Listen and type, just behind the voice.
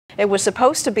It was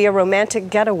supposed to be a romantic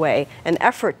getaway, an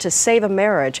effort to save a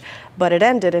marriage, but it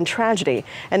ended in tragedy.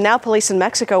 And now police in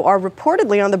Mexico are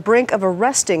reportedly on the brink of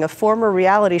arresting a former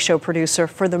reality show producer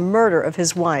for the murder of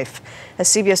his wife. As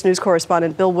CBS News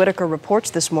correspondent Bill Whitaker reports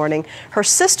this morning, her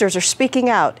sisters are speaking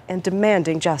out and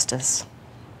demanding justice.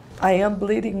 I am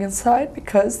bleeding inside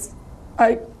because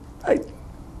I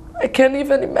can't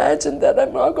even imagine that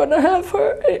I'm not going to have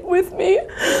her with me.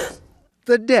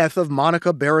 The death of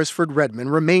Monica Beresford-Redman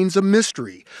remains a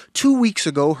mystery. 2 weeks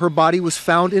ago, her body was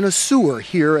found in a sewer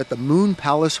here at the Moon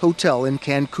Palace Hotel in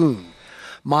Cancun.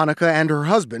 Monica and her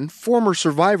husband, former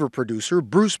Survivor producer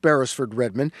Bruce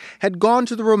Beresford-Redman, had gone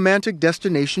to the romantic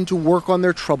destination to work on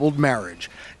their troubled marriage.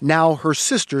 Now her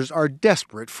sisters are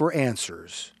desperate for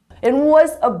answers. It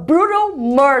was a brutal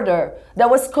murder that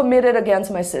was committed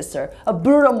against my sister, a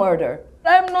brutal murder.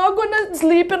 I'm not going to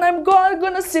sleep and I'm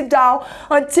going to sit down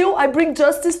until I bring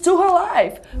justice to her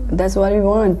life. That's what we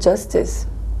want, justice.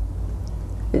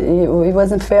 It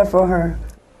wasn't fair for her.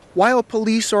 While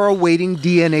police are awaiting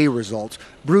DNA results,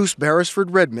 Bruce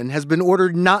Beresford-Redman has been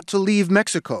ordered not to leave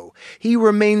Mexico. He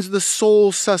remains the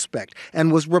sole suspect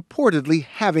and was reportedly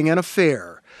having an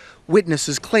affair.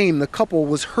 Witnesses claim the couple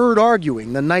was heard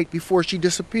arguing the night before she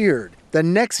disappeared. The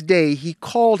next day, he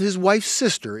called his wife's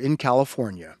sister in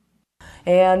California.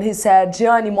 And he said,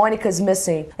 Gianni, Monica's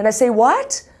missing. And I say,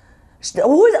 what?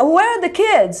 Where are the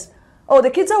kids? Oh, the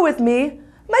kids are with me.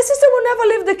 My sister will never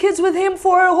leave the kids with him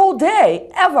for a whole day,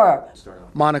 ever.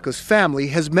 Monica's family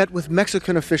has met with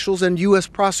Mexican officials and U.S.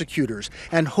 prosecutors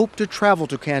and hope to travel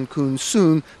to Cancun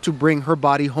soon to bring her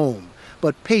body home.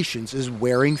 But patience is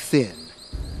wearing thin.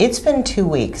 It's been 2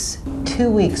 weeks. 2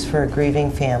 weeks for a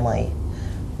grieving family.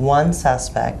 One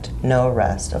suspect, no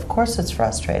arrest. Of course it's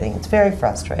frustrating. It's very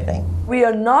frustrating. We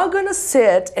are not going to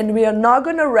sit and we are not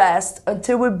going to rest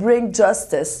until we bring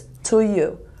justice to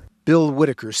you. Bill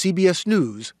Whitaker, CBS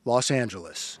News, Los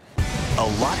Angeles. A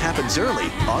lot happens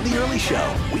early on The Early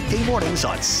Show, weekday mornings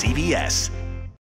on CBS.